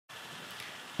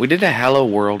We did a hello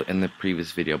world in the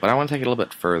previous video, but I want to take it a little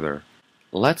bit further.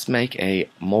 Let's make a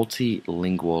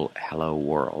multilingual hello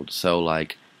world. So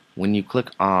like when you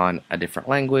click on a different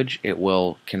language, it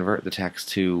will convert the text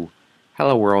to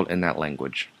hello world in that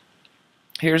language.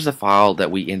 Here's the file that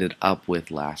we ended up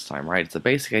with last time, right? It's a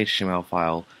basic HTML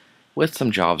file with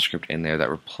some JavaScript in there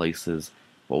that replaces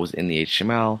what was in the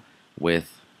HTML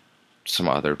with some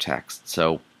other text.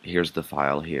 So here's the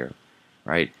file here,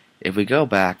 right? If we go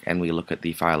back and we look at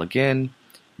the file again,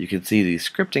 you can see the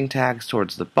scripting tags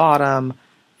towards the bottom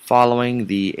following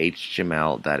the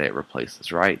HTML that it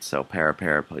replaces, right? So para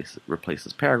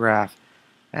replaces paragraph,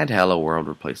 and hello world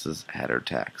replaces header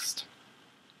text.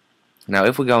 Now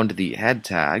if we go into the head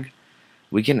tag,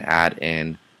 we can add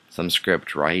in some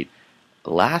script, right?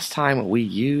 Last time we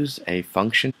used a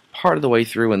function part of the way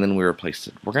through and then we replaced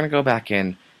it. We're going to go back in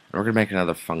and we're going to make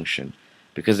another function,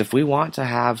 because if we want to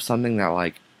have something that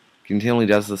like continually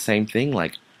does the same thing,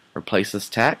 like replaces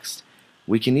text,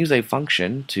 we can use a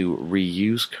function to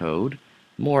reuse code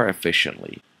more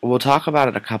efficiently. We'll talk about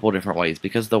it a couple different ways,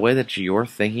 because the way that you're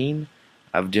thinking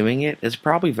of doing it is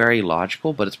probably very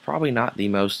logical, but it's probably not the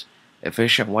most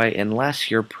efficient way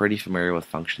unless you're pretty familiar with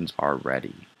functions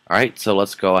already. Alright, so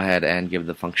let's go ahead and give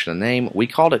the function a name. We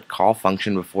called it call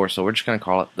function before, so we're just going to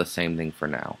call it the same thing for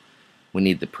now. We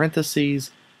need the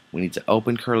parentheses, we need to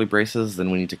open curly braces,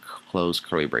 then we need to close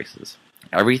curly braces.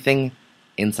 Everything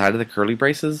inside of the curly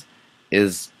braces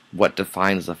is what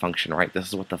defines the function, right? This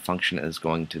is what the function is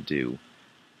going to do.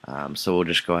 So we'll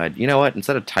just go ahead, you know what,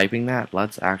 instead of typing that,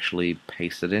 let's actually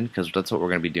paste it in, because that's what we're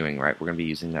going to be doing, right? We're going to be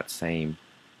using that same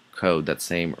code, that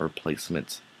same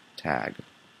replacement tag.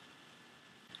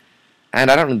 And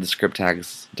I don't need the script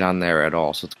tags down there at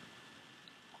all. So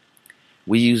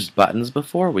we used buttons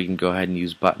before, we can go ahead and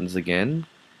use buttons again.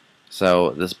 So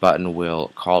this button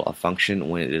will call a function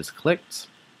when it is clicked.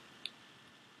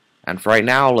 And for right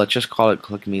now, let's just call it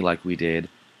click me like we did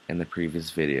in the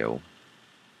previous video.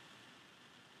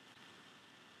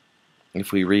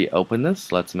 If we reopen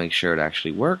this, let's make sure it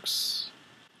actually works.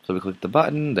 So we click the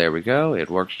button, there we go, it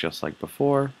works just like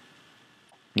before.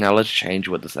 Now let's change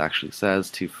what this actually says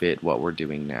to fit what we're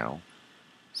doing now.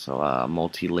 So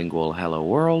multilingual hello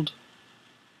world.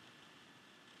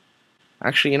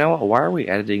 Actually, you know what? Why are we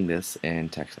editing this in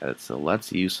text edit? So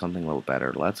let's use something a little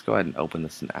better. Let's go ahead and open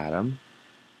this in Atom.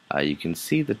 You can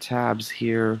see the tabs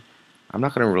here. I'm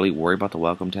not going to really worry about the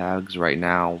welcome tags right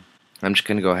now. I'm just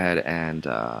going to go ahead and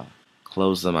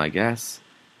close them, I guess.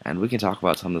 And we can talk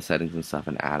about some of the settings and stuff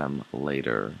in Atom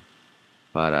later.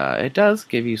 But it does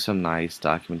give you some nice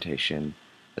documentation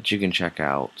that you can check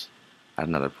out at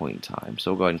another point in time.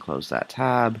 So we'll go ahead and close that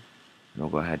tab. And we'll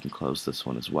go ahead and close this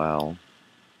one as well.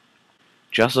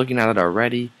 Just looking at it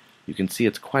already, you can see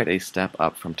it's quite a step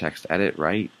up from text edit,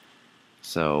 right?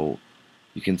 So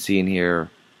you can see in here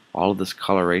all of this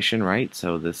coloration, right?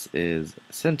 So this is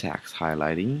syntax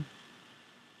highlighting.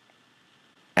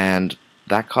 And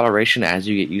that coloration, as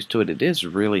you get used to it, it is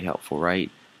really helpful, right?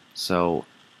 So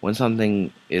when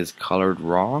something is colored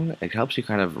wrong, it helps you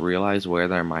kind of realize where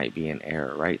there might be an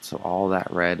error, right? So all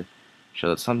that red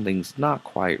shows that something's not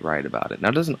quite right about it. Now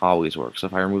it doesn't always work. So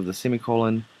if I remove the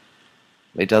semicolon,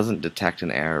 it doesn't detect an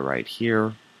error right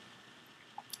here.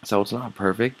 So it's not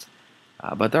perfect,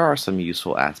 but there are some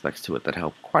useful aspects to it that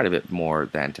help quite a bit more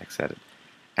than text edit.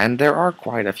 And there are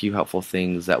quite a few helpful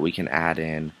things that we can add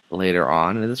in later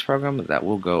on in this program that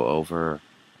we'll go over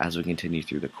as we continue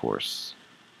through the course.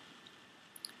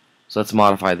 So let's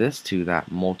modify this to that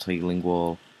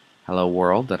multilingual hello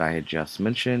world that I had just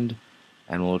mentioned,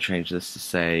 and we'll change this to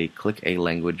say click a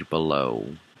language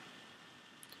below.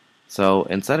 So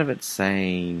instead of it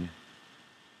saying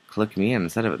click me, and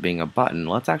instead of it being a button,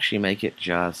 let's actually make it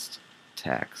just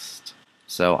text.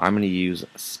 So I'm going to use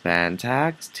span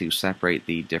tags to separate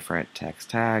the different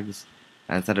text tags.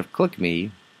 And instead of click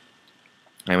me,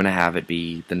 I'm going to have it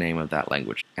be the name of that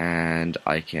language. And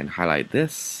I can highlight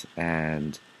this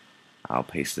and I'll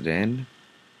paste it in,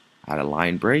 add a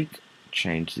line break,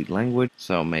 change the language.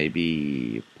 So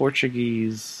maybe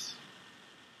Portuguese.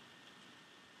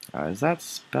 Is that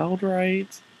spelled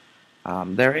right?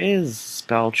 There is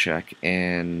spell check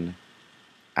in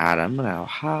Atom. Now,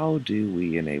 how do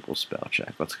we enable spell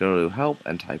check? Let's go to help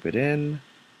and type it in.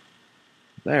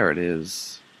 There it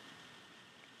is.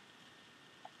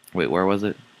 Wait, where was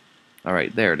it?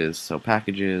 Alright, there it is. So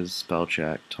packages, spell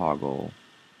check, toggle.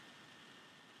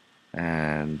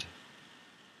 And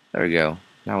there we go.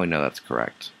 Now we know that's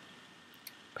correct.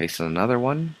 Paste in another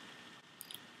one.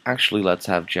 Actually, let's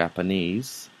have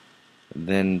Japanese.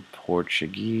 Then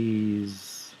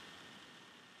Portuguese,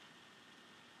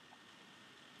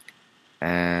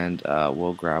 And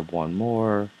we'll grab one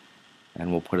more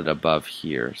and we'll put it above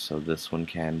here. So this one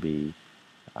can be,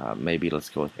 maybe let's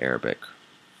go with Arabic.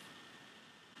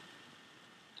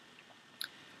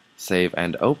 Save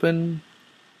and open.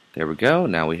 There we go.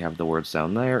 Now we have the words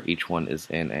down there. Each one is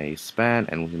in a span,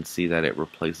 and we can see that it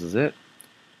replaces it.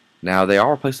 Now they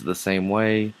all replace it the same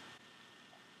way.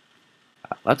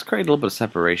 Let's create a little bit of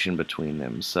separation between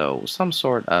them. So some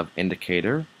sort of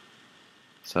indicator.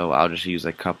 So I'll just use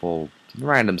a couple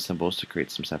random symbols to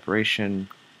create some separation.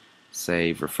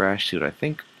 Save, refresh, see what I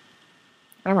think.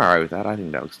 I'm alright with that. I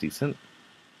think that looks decent.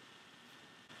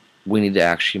 We need to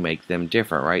actually make them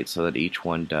different, right? So that each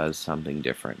one does something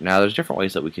different. Now, there's different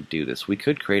ways that we could do this. We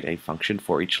could create a function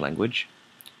for each language,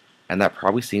 and that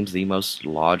probably seems the most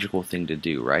logical thing to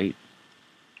do, right?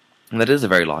 And that is a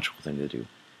very logical thing to do,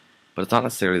 but it's not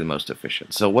necessarily the most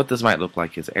efficient. So what this might look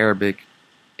like is Arabic,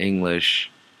 English,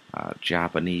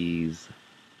 Japanese,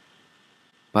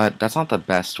 but that's not the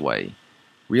best way.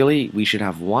 Really, we should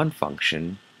have one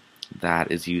function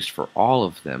that is used for all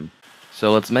of them.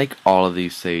 So let's make all of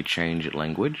these say change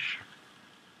language.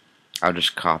 I'll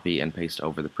just copy and paste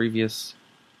over the previous.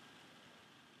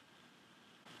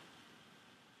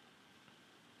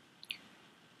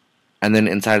 And then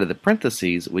inside of the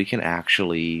parentheses, we can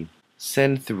actually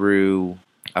send through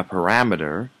a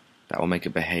parameter that will make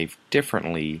it behave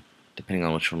differently depending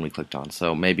on which one we clicked on.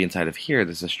 So maybe inside of here,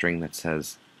 there's a string that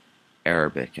says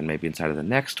Arabic, and maybe inside of the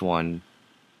next one,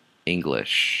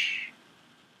 English.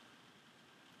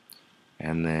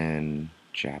 And then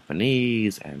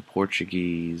Japanese and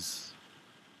Portuguese.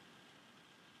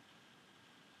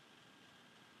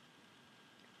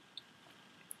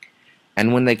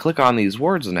 And when they click on these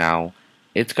words now,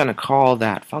 it's going to call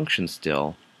that function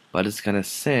still, but it's going to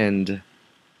send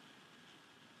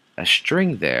a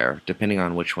string there depending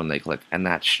on which one they click. And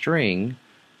that string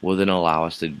will then allow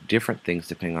us to do different things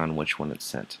depending on which one it's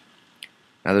sent.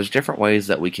 Now there's different ways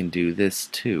that we can do this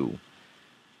too.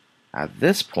 At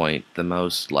this point, the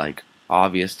most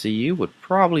obvious to you would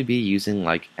probably be using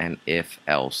an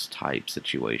if-else type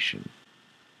situation.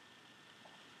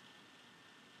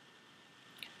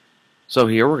 So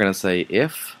here we're going to say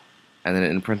if, and then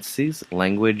in parentheses,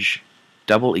 language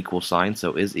double equal sign,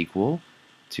 so is equal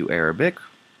to Arabic.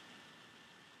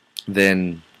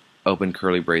 Then open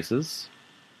curly braces.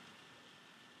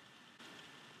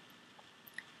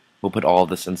 We'll put all of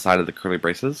this inside of the curly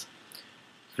braces.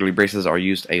 Curly braces are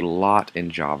used a lot in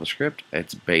JavaScript.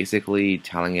 It's basically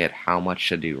telling it how much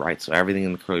to do, right? So everything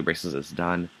in the curly braces is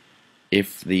done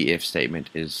if the if statement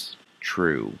is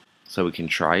true. So we can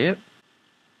try it.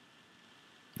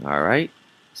 Alright,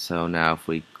 so now if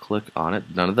we click on it,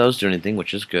 none of those do anything,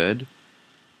 which is good.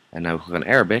 And now we click on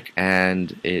Arabic,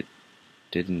 and it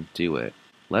didn't do it.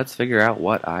 Let's figure out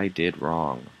what I did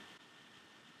wrong.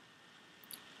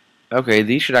 Okay,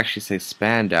 these should actually say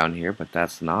span down here, but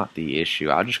that's not the issue.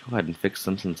 I'll just go ahead and fix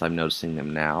them since I'm noticing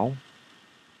them now.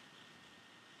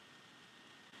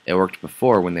 It worked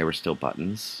before when they were still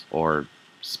buttons, or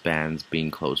spans being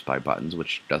closed by buttons,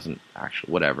 which doesn't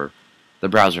actually, whatever. The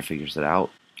browser figures it out.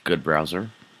 Good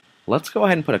browser. Let's go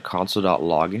ahead and put a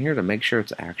console.log in here to make sure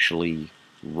it's actually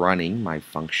running my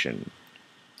function.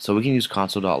 So we can use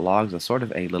console.logs as sort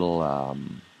of a little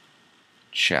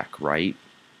check, right?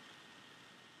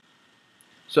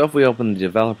 So if we open the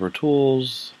developer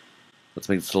tools, let's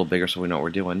make this a little bigger so we know what we're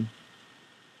doing.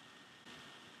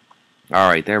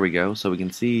 Alright, there we go. So we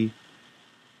can see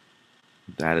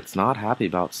that it's not happy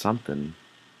about something.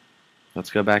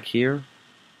 Let's go back here.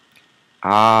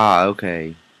 Ah,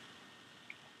 okay.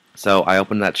 So I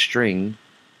opened that string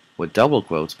with double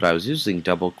quotes, but I was using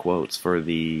double quotes for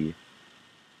the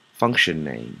function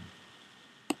name.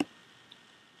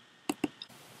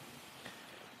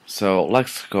 So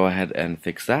let's go ahead and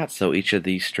fix that. So each of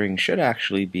these strings should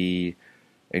actually be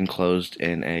enclosed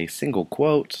in a single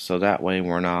quote, so that way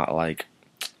we're not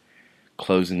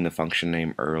closing the function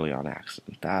name early on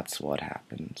accident. That's what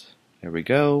happened. There we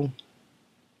go.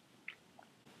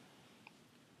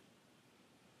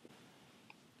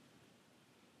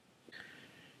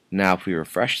 Now if we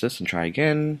refresh this and try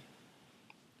again,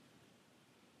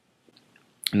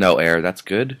 no error, that's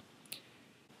good.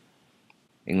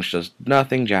 English does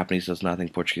nothing, Japanese does nothing,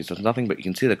 Portuguese does nothing, but you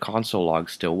can see the console log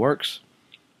still works,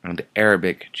 and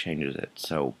Arabic changes it,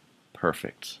 so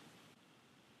perfect.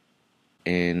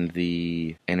 In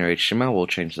the inner HTML, we'll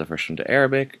change the first one to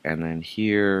Arabic, and then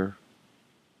here,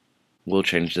 we'll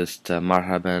change this to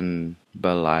Marhaban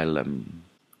Balaylam,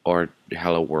 or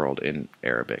Hello World in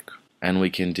Arabic. And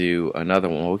we can do another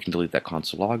one, we can delete that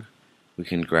console log. We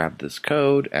can grab this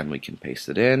code, and we can paste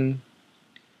it in.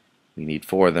 We need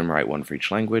 4 of them, right? One for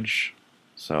each language.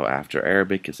 So after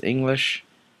Arabic is English.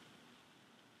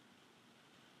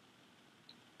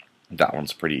 That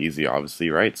one's pretty easy, obviously,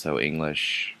 right? So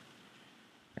English,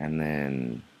 and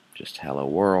then just hello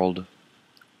world.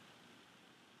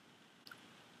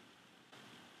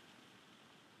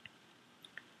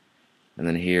 And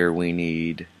then here we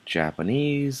need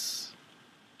Japanese.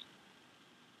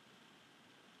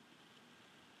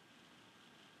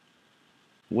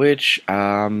 Which,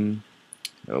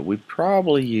 we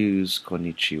probably use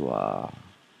konnichiwa.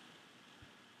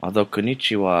 Although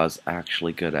konnichiwa is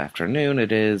actually good afternoon,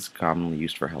 it is commonly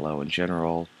used for hello in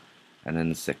general. And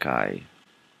then sekai.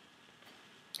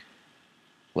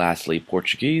 Lastly,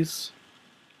 Portuguese.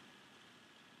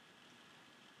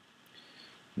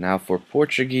 Now for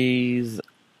Portuguese,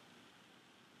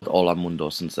 Hola Mundo,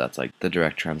 since that's like the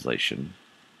direct translation.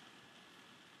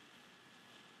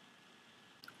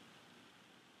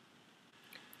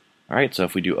 Alright, so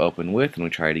if we do open with and we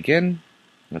try it again,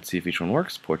 let's see if each one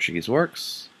works. Portuguese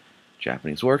works,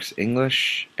 Japanese works,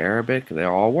 English, Arabic, they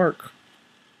all work.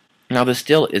 Now this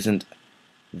still isn't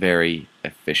very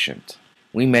efficient.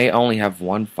 We may only have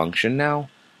one function now,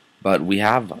 but we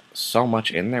have so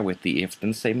much in there with the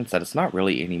if-then statements that it's not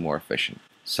really any more efficient.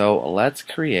 So let's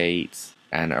create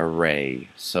an array.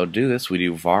 So to do this, we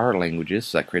do var languages,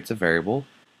 so that creates a variable.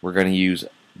 We're going to use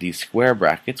the square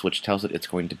brackets, which tells it it's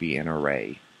going to be an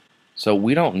array. So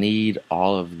we don't need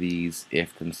all of these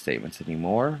if-then statements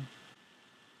anymore.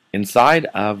 Inside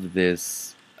of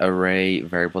this array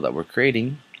variable that we're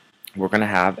creating, we're going to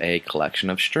have a collection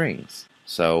of strings.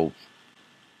 So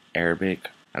Arabic,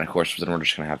 and of course then we're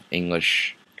just going to have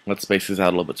English. Let's space these out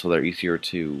a little bit so they're easier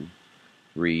to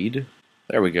read.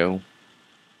 There we go.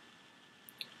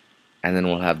 And then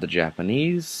we'll have the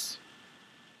Japanese.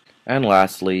 And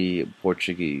lastly,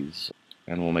 Portuguese.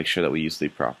 And we'll make sure that we use the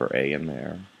proper A in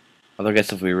there. Although I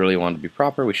guess if we really want to be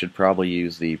proper, we should probably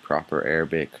use the proper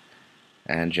Arabic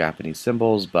and Japanese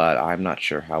symbols, but I'm not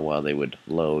sure how well they would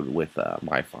load with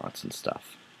my fonts and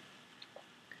stuff.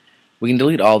 We can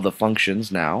delete all the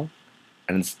functions now,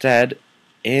 and instead,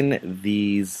 in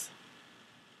these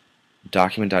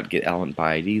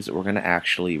document.getElementByIDs, we're going to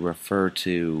actually refer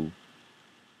to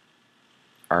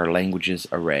our languages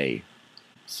array.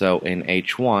 So in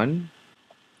H1,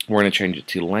 we're going to change it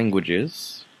to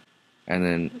languages, and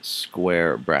then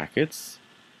square brackets.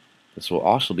 This will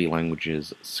also be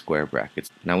languages square brackets.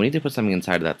 Now we need to put something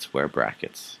inside of that square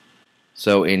brackets.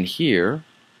 So in here,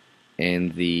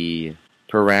 in the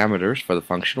parameters for the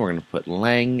function, we're going to put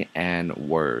lang and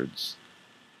words.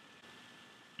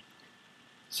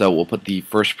 So we'll put the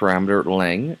first parameter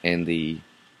lang in the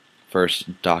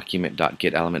first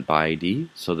document.getElementById.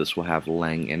 So this will have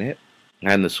lang in it,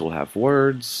 and this will have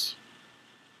words.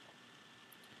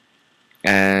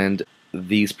 And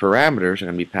these parameters are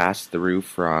going to be passed through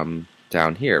from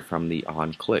down here, from the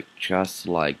onClick, just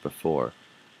like before.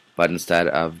 But instead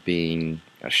of being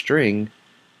a string,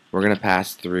 we're going to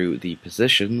pass through the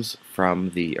positions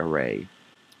from the array.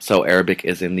 So Arabic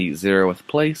is in the 0th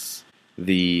place.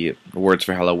 The words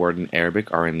for hello world in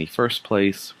Arabic are in the 1st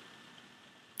place.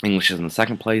 English is in the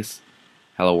 2nd place.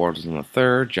 Hello world is in the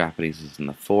 3rd. Japanese is in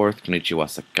the 4th. Konnichiwa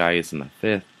sekai is in the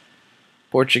 5th.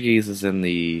 Portuguese is in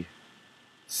the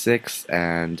 6th,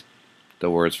 and the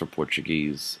words for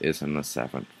Portuguese is in the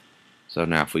 7th. So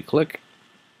now if we click,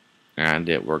 and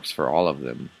it works for all of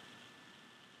them.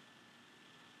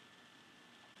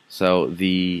 So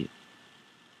the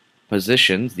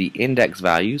positions, the index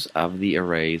values of the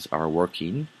arrays are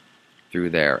working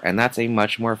through there, and that's a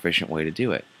much more efficient way to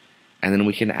do it. And then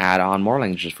we can add on more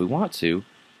languages if we want to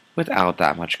without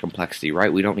that much complexity,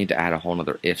 right? We don't need to add a whole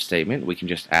other if statement. We can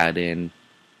just add in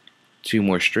 2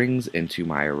 more strings into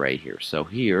my array here. So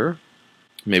here,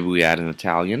 maybe we add an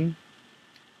Italian,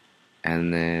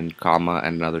 and then comma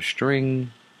and another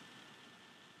string.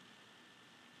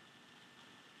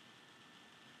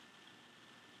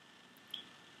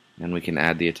 And we can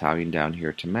add the Italian down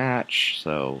here to match.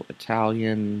 So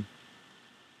Italian.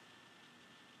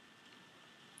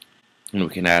 And we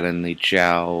can add in the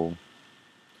ciao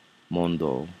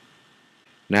mondo.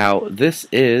 Now this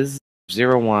is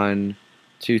 0, 1,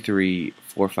 2, 3,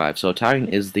 4, 5. So Italian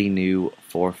is the new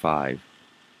 4, 5.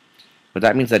 But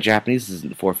that means that Japanese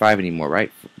isn't 4, 5 anymore,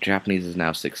 right? Japanese is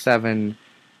now 6, 7,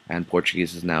 and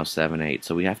Portuguese is now 7, 8.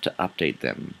 So we have to update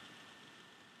them.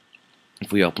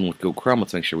 If we open with Google Chrome,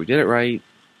 let's make sure we did it right.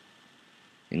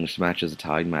 English matches,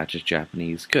 Italian matches,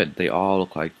 Japanese. Good. They all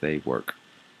look like they work.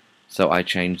 So I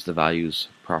changed the values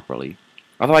properly.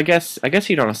 Although I guess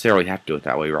you don't necessarily have to do it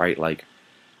that way, right? Like,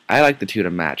 I like the two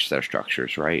to match their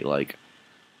structures, right? Like,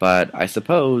 but I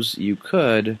suppose you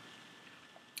could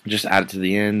just add it to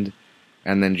the end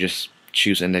and then just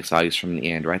choose index values from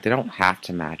the end, right? They don't have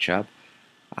to match up.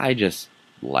 I just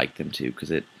like them to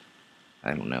because I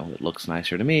don't know, it looks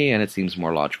nicer to me and it seems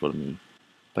more logical to me.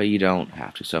 But you don't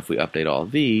have to. So if we update all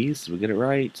of these, did we get it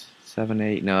right? 7,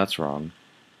 8, no, that's wrong.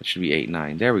 It should be 8,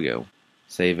 9. There we go.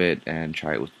 Save it and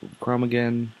try it with Google Chrome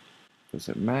again. Does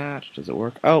it match? Does it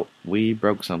work? Oh, we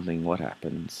broke something. What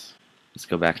happens? Let's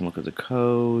go back and look at the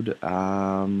code.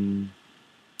 In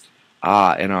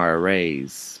our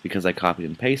arrays, because I copied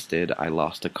and pasted, I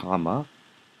lost a comma,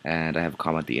 and I have a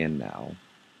comma at the end now.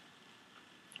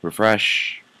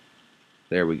 Refresh.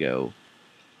 There we go.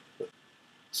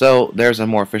 So there's a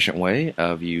more efficient way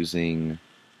of using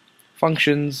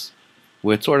functions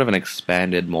with sort of an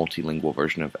expanded multilingual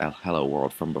version of Hello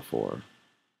World from before.